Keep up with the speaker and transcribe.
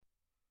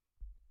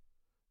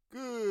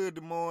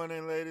Good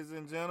morning, ladies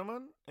and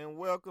gentlemen, and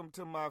welcome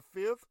to my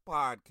fifth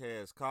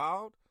podcast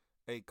called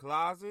A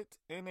Closet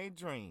and a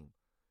Dream.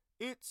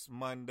 It's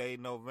Monday,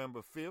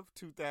 November 5th,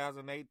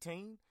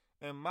 2018,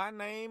 and my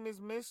name is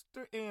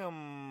Mr.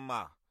 M.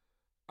 I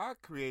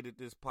created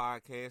this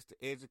podcast to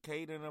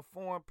educate and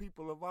inform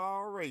people of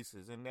all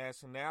races and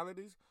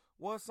nationalities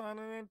what's on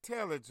an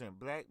intelligent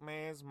black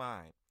man's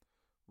mind.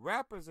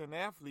 Rappers and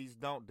athletes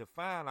don't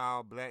define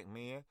all black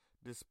men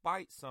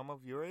despite some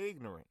of your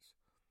ignorance.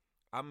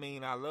 I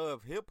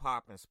love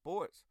hip-hop and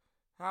sports.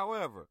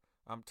 However,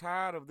 I'm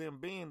tired of them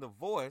being the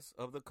voice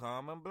of the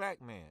common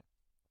black man.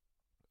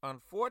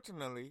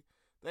 Unfortunately,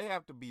 they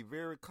have to be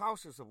very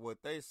cautious of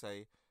what they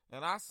say,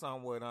 and I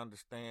somewhat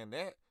understand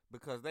that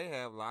because they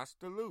have lots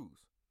to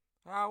lose.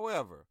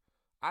 However,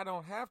 I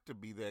don't have to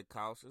be that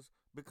cautious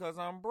because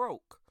I'm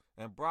broke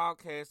and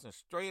broadcasting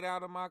straight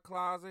out of my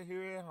closet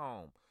here at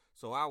home,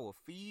 so I will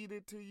feed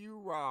it to you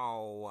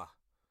raw.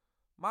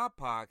 My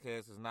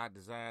podcast is not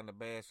designed to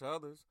bash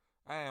others.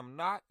 I am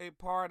not a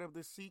part of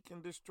the seek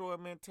and destroy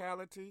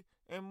mentality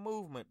and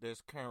movement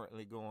that's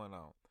currently going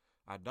on.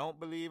 I don't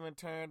believe in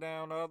tearing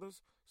down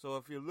others, so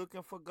if you're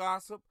looking for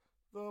gossip,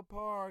 the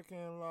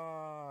parking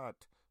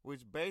lot,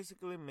 which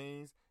basically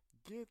means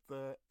get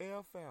the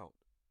F out.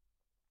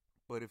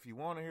 But if you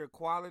want to hear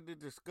quality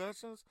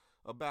discussions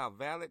about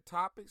valid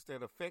topics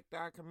that affect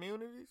our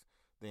communities,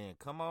 then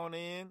come on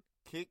in,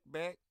 kick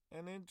back,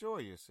 and enjoy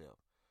yourself.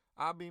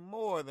 I'll be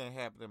more than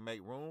happy to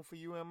make room for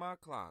you in my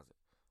closet.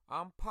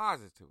 I'm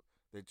positive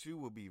that you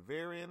will be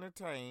very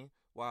entertained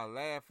while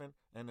laughing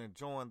and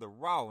enjoying the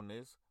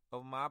rawness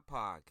of my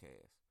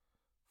podcast.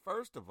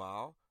 First of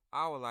all,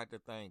 I would like to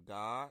thank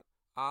God,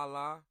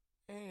 Allah,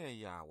 and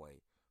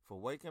Yahweh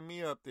for waking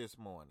me up this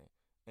morning.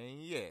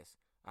 And yes,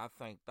 I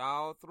thanked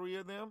all three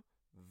of them.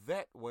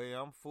 That way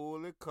I'm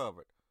fully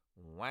covered.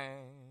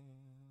 Wow.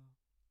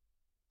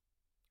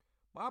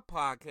 My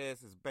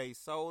podcast is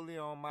based solely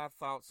on my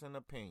thoughts and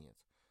opinions,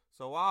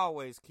 so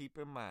always keep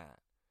in mind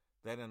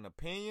that an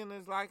opinion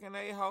is like an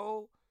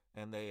a-hole,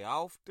 and they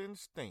often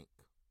stink.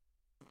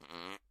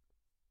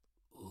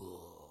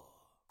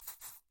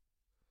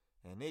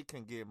 And it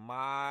can get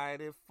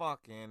mighty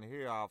funky in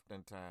here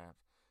oftentimes.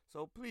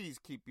 So please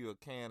keep you a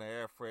can of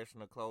air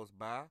freshener close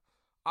by,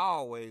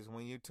 always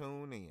when you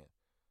tune in.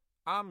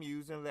 I'm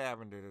using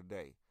lavender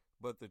today,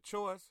 but the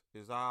choice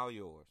is all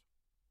yours.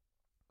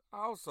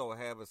 I also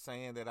have a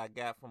saying that I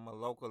got from a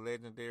local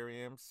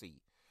legendary MC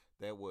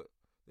that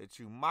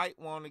you might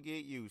want to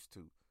get used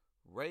to.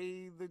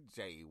 Ray the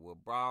J will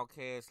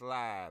broadcast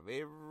live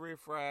every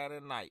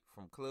Friday night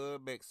from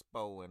Club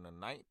Expo in the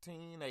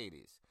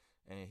 1980s,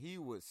 and he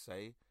would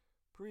say,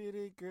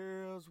 "Pretty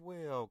girls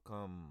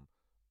welcome,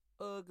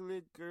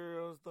 ugly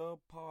girls the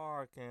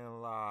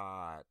parking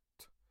lot."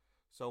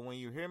 So when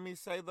you hear me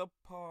say the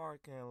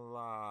parking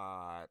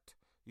lot,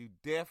 you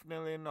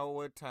definitely know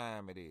what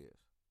time it is.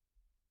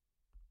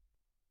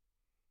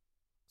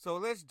 So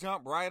let's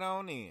jump right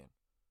on in.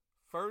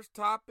 First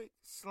topic,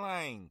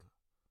 slang.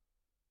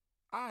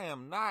 I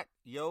am not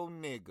yo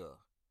nigga,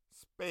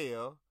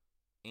 spell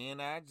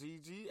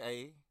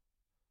N-I-G-G-A,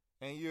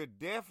 and you're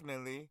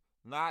definitely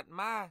not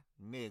my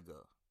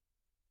nigga.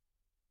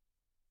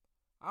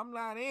 I'm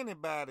not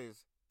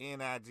anybody's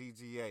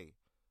N-I-G-G-A,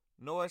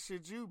 nor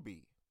should you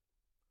be.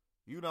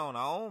 You don't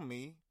own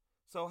me,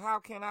 so how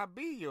can I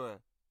be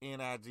your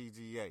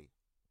N-I-G-G-A?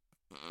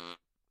 I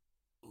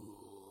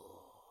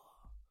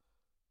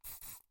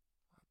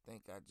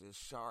think I just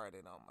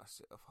sharted on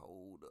myself.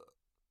 Hold up.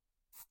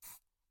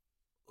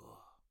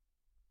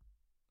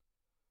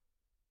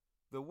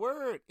 The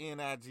word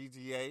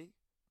N-I-G-G-A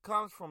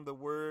comes from the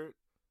word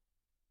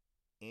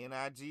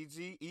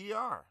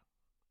N-I-G-G-E-R.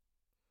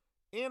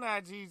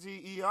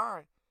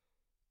 N-I-G-G-E-R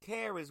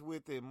carries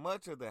with it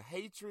much of the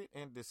hatred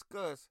and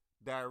disgust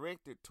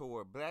directed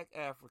toward black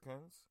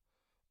Africans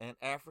and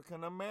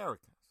African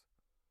Americans.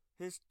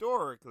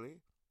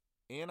 Historically,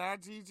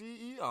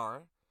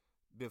 N-I-G-G-E-R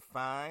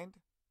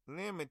defined,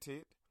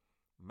 limited,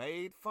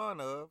 made fun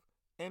of,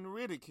 and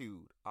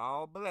ridiculed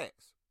all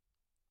blacks.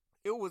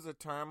 It was a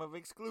term of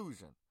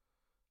exclusion,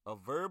 a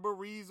verbal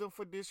reason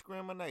for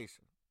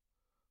discrimination.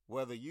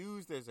 Whether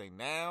used as a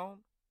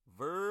noun,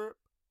 verb,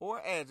 or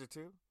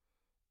adjective,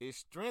 it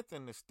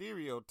strengthened the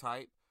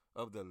stereotype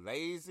of the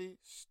lazy,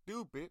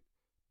 stupid,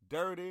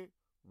 dirty,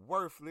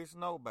 worthless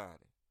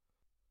nobody.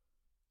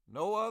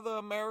 No other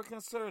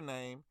American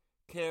surname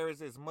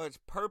carries as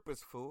much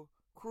purposeful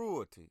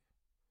cruelty.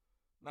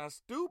 Now,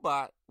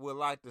 Stubot would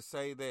like to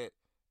say that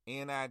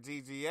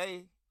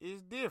N-I-G-G-A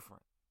is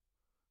different.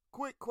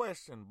 Quick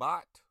question,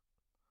 Bot.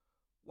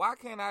 Why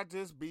can't I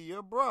just be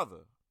your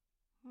brother?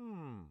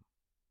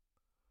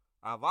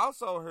 I've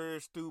also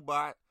heard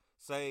Stubot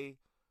say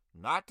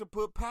not to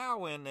put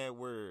power in that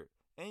word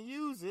and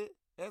use it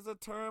as a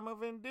term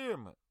of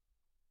endearment.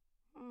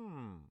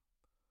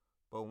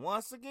 But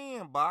once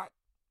again, Bot,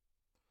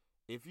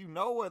 if you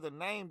know where the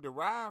name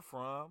derived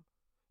from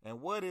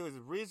and what it was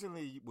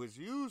originally was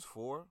used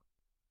for,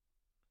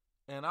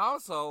 and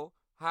also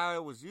how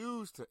it was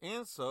used to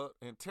insult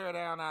and tear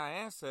down our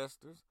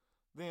ancestors,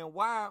 then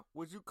why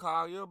would you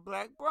call your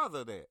black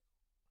brother that?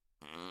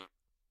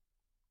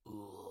 Ugh.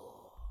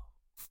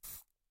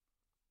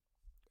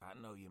 I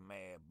know you're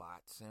mad,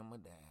 bot. Simmer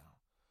down.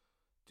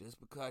 Just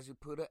because you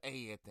put an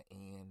A at the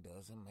end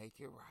doesn't make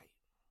it right.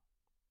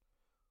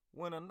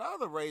 When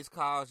another race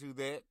calls you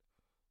that,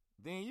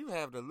 then you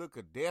have the look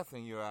of death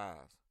in your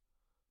eyes.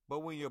 But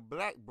when your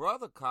black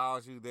brother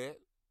calls you that,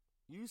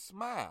 you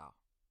smile.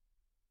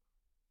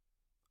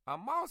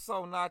 I'm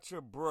also not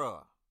your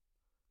bruh,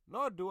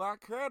 nor do I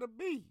care to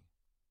be.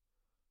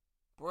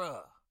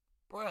 Bruh,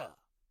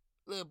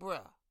 little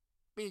bruh,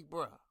 big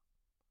bruh.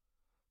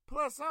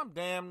 Plus, I'm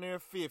damn near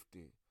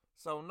 50,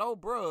 so no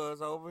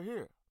bruhs over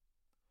here.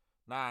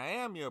 Now, I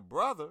am your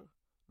brother,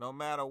 no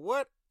matter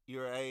what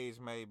your age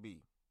may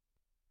be.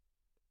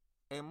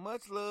 And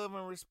much love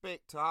and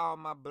respect to all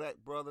my black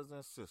brothers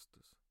and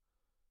sisters.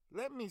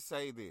 Let me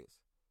say this.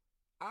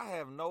 I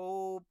have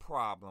no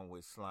problem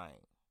with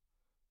slang,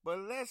 but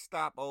let's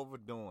stop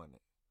overdoing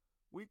it.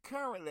 We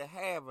currently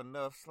have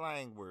enough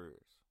slang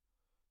words.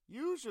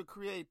 Use your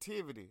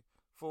creativity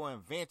for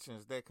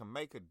inventions that can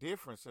make a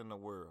difference in the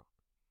world.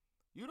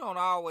 You don't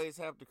always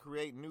have to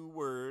create new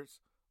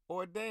words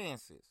or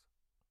dances.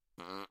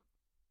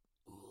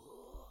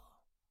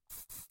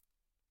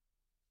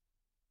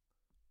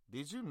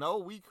 Did you know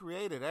we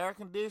created air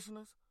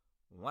conditioners?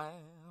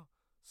 Wow.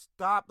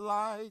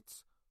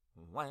 Stoplights?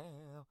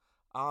 Wow.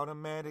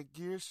 Automatic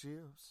gear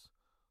shifts?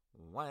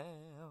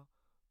 Wow.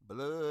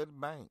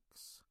 Blood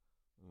banks?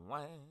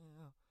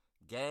 Wow.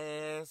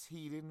 Gas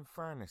heating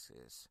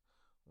furnaces?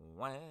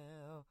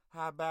 Wow.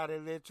 How about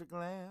electric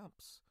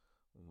lamps?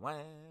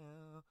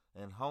 Wow.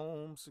 And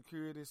home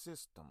security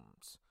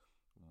systems?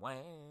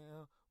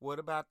 Wow. What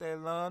about that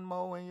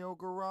lawnmower in your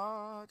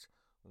garage?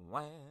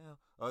 Wow.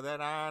 Or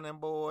that ironing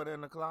board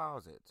in the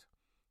closet?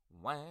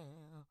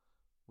 Wow.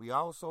 We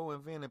also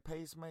invented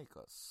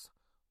pacemakers.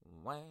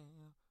 Wow.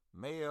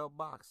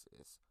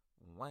 Mailboxes.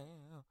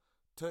 Wow.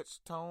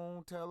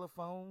 Touch-tone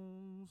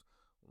telephones.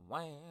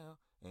 Wow.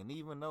 And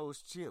even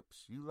those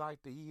chips you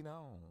like to eat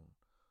on.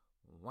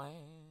 Wow.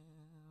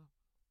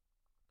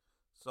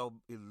 So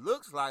it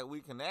looks like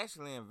we can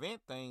actually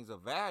invent things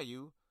of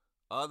value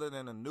other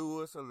than the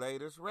newest or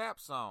latest rap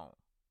song.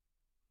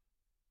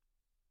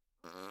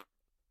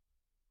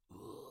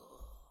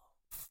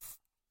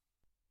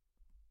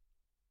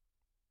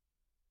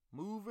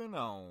 Moving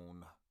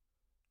on.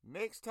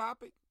 Next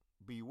topic,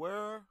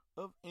 beware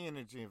of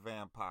energy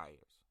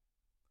vampires.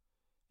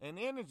 An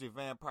energy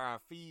vampire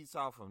feeds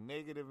off of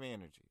negative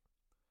energy.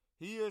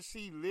 He or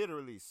she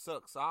literally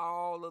sucks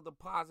all of the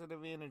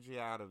positive energy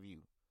out of you.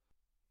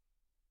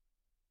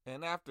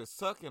 And after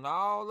sucking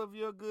all of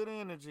your good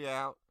energy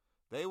out,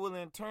 they will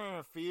in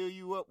turn fill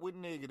you up with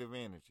negative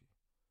energy.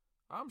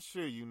 I'm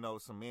sure you know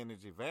some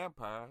energy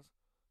vampires.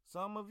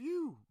 Some of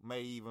you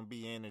may even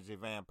be energy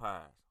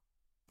vampires.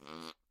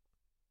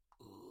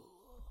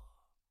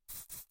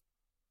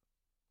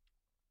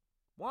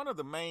 One of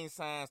the main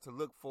signs to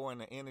look for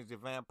in an energy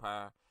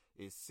vampire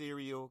is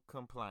serial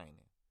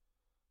complaining.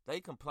 They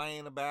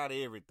complain about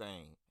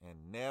everything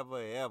and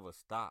never ever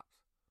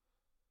stops.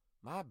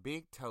 My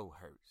big toe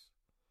hurts.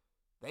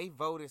 They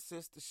voted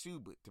Sister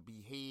Schubert to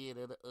be head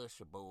of the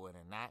usher board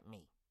and not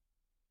me.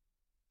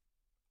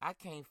 I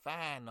can't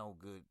find no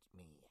good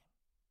men.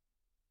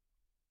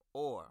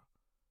 Or,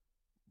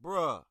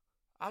 bruh,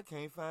 I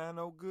can't find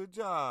no good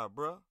job,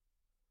 bruh.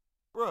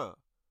 Bruh,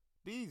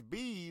 these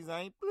bees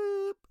ain't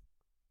bloop.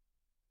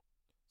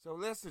 So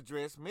let's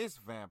address Miss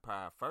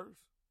Vampire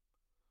first.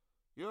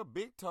 Your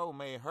big toe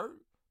may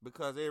hurt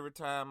because every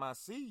time I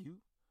see you,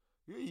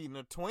 you're eating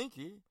a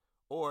Twinkie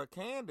or a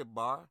candy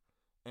bar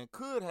and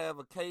could have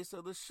a case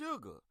of the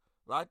sugar,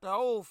 like the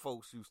old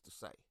folks used to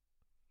say.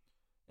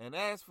 And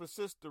as for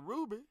Sister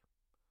Ruby,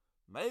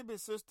 maybe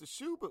Sister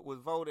Schubert was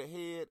voted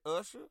head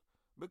usher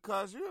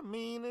because you're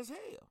mean as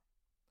hell.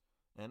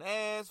 And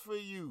as for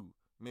you,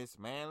 Miss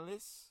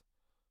Manless,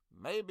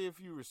 maybe if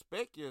you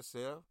respect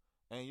yourself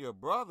and your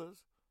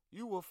brothers,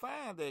 you will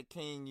find that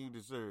king you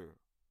deserve.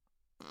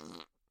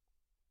 Let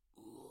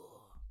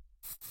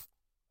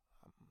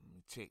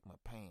me check my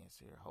pants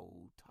here,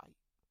 hold tight.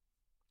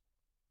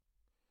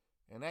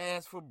 And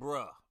as for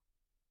bruh,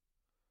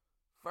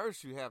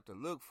 first you have to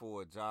look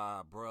for a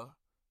job, bruh,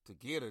 to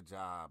get a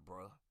job,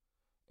 bruh.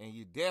 And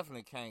you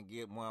definitely can't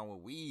get one with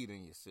weed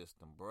in your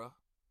system, bruh.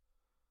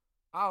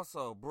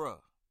 Also,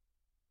 bruh,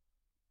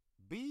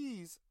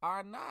 bees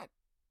are not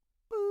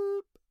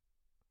boop.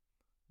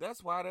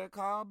 That's why they're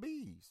called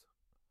bees.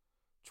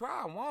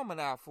 Try a woman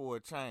out for a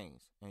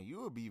change, and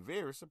you will be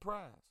very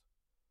surprised.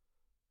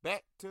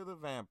 Back to the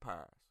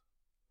vampires.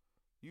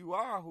 You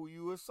are who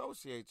you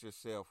associate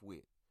yourself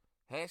with.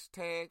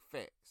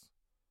 #facts.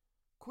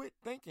 Quit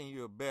thinking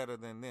you're better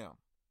than them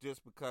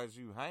just because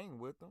you hang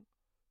with them.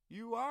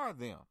 You are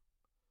them.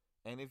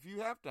 And if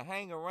you have to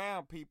hang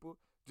around people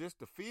just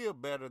to feel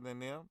better than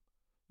them,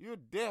 you're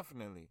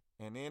definitely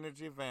an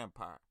energy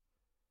vampire.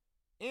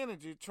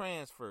 Energy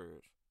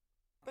transfers.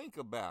 Think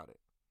about it.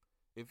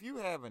 If you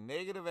have a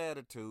negative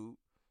attitude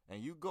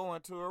and you go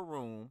into a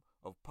room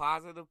of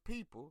positive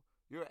people,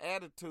 your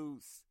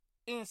attitude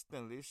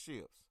instantly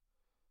shifts.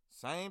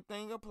 Same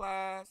thing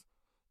applies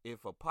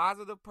if a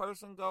positive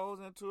person goes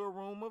into a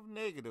room of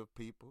negative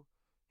people,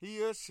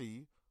 he or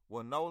she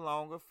will no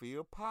longer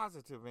feel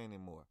positive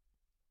anymore.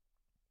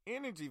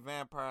 Energy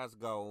vampires'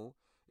 goal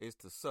is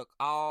to suck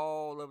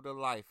all of the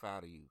life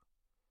out of you.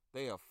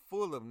 They are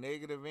full of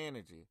negative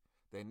energy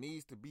that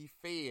needs to be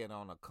fed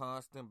on a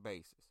constant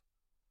basis.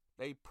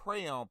 They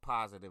prey on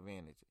positive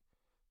energy.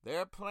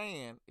 Their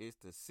plan is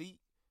to seek,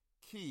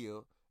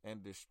 kill,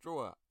 and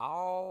destroy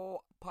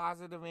all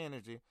positive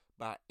energy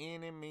by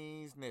any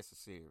means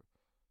necessary.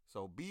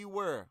 So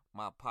beware,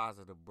 my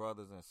positive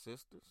brothers and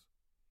sisters.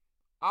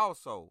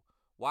 Also,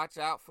 watch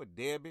out for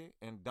Debbie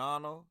and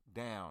Donald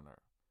Downer.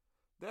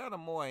 They're the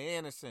more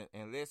innocent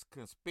and less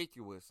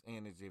conspicuous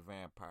energy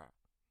vampire.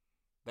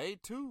 They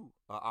too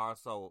are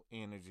also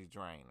energy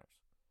drainers.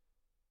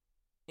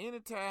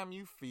 Anytime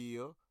you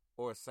feel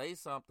or say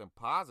something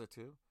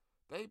positive,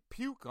 they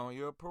puke on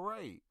your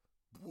parade.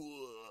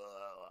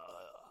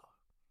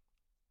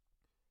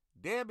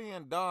 Debbie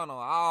and Donald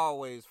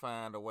always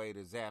find a way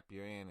to zap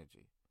your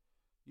energy.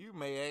 You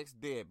may ask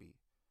Debbie,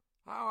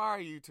 "How are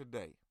you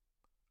today?"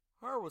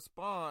 Her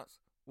response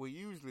will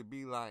usually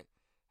be like,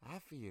 "I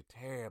feel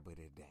terrible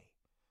today.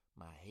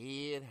 My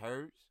head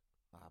hurts,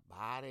 my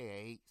body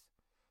aches,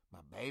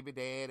 my baby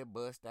daddy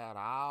bust out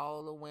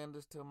all the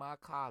windows to my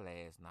car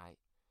last night,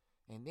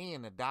 and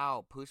then the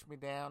dog pushed me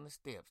down the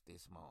steps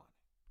this morning."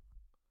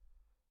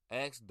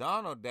 Ask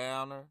Donald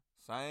Downer,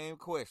 same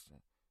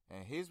question,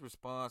 and his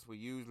response will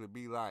usually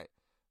be like,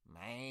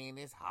 "Man,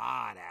 it's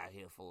hard out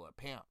here for a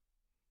pimp.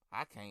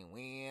 I can't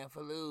win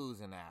for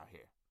losing out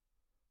here.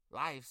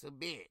 Life's a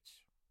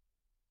bitch."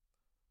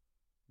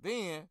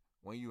 Then,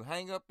 when you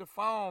hang up the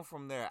phone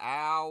from their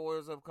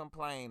hours of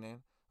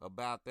complaining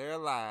about their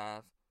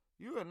lives,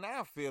 you are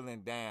now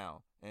feeling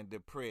down and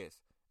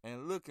depressed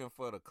and looking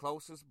for the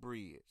closest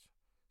bridge.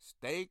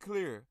 Stay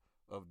clear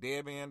of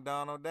Debbie and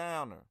Donald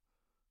Downer.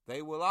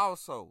 They will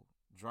also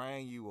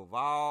drain you of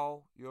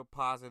all your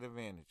positive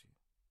energy.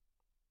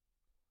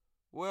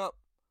 Well,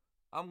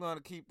 I'm going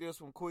to keep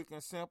this one quick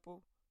and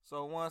simple.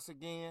 So once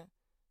again,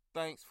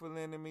 thanks for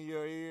lending me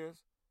your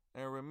ears.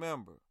 And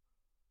remember,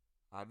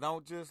 I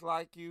don't just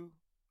like you,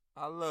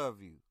 I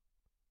love you.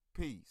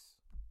 Peace.